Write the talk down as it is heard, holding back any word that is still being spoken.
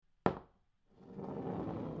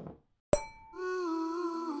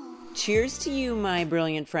Cheers to you, my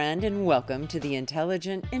brilliant friend, and welcome to the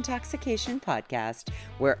Intelligent Intoxication Podcast,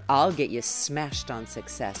 where I'll get you smashed on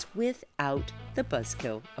success without the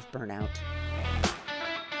buzzkill of burnout.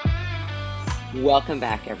 Welcome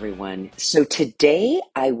back, everyone. So today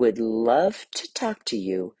I would love to talk to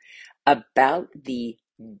you about the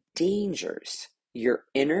dangers your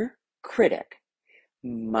inner critic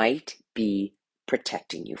might be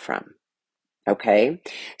protecting you from. Okay,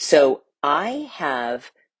 so I have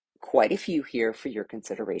quite a few here for your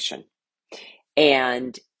consideration.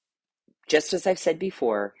 And just as I've said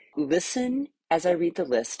before, listen as I read the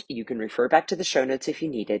list. You can refer back to the show notes if you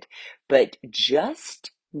need it, but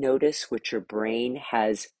just notice what your brain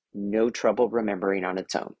has no trouble remembering on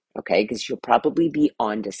its own, okay? Because you'll probably be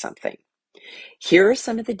onto something. Here are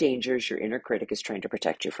some of the dangers your inner critic is trying to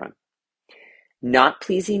protect you from. Not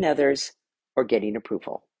pleasing others or getting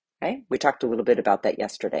approval, okay? We talked a little bit about that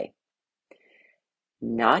yesterday.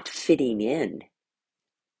 Not fitting in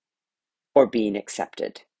or being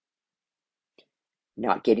accepted.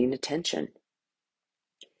 Not getting attention.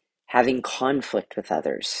 Having conflict with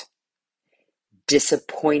others.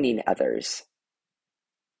 Disappointing others.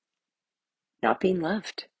 Not being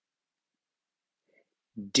loved.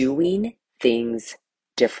 Doing things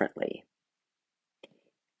differently.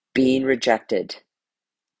 Being rejected.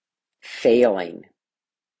 Failing.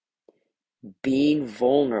 Being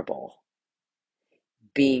vulnerable.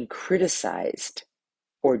 Being criticized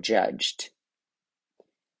or judged.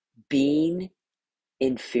 Being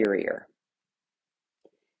inferior.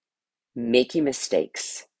 Making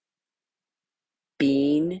mistakes.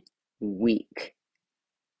 Being weak.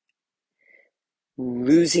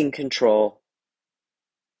 Losing control,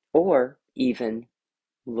 or even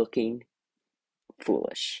looking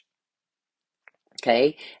foolish.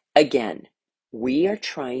 Okay? Again, we are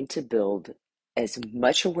trying to build as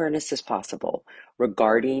much awareness as possible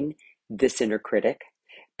regarding this inner critic,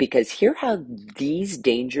 because hear how these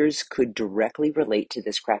dangers could directly relate to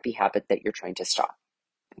this crappy habit that you're trying to stop.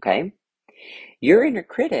 Okay? Your inner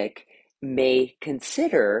critic may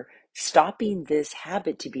consider stopping this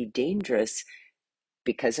habit to be dangerous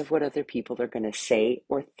because of what other people are going to say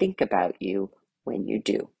or think about you when you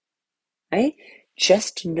do, right?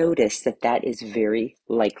 Just notice that that is very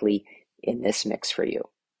likely in this mix for you.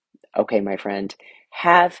 Okay, my friend,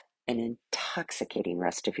 have an intoxicating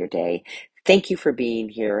rest of your day. Thank you for being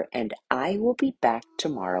here, and I will be back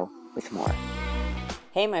tomorrow with more.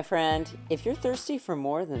 Hey, my friend, if you're thirsty for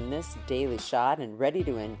more than this daily shot and ready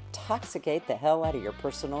to intoxicate the hell out of your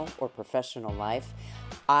personal or professional life,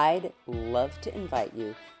 I'd love to invite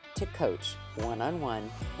you to coach one-on-one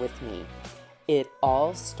with me. It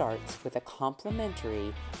all starts with a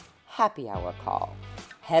complimentary happy hour call.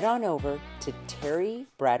 Head on over to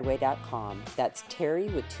terrybradway.com. That's Terry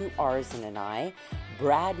with 2 R's and an I.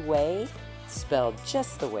 Bradway, spelled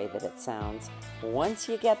just the way that it sounds. Once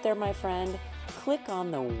you get there, my friend, click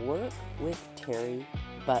on the Work with Terry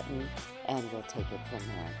button and we'll take it from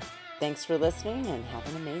there. Thanks for listening and have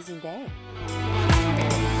an amazing day.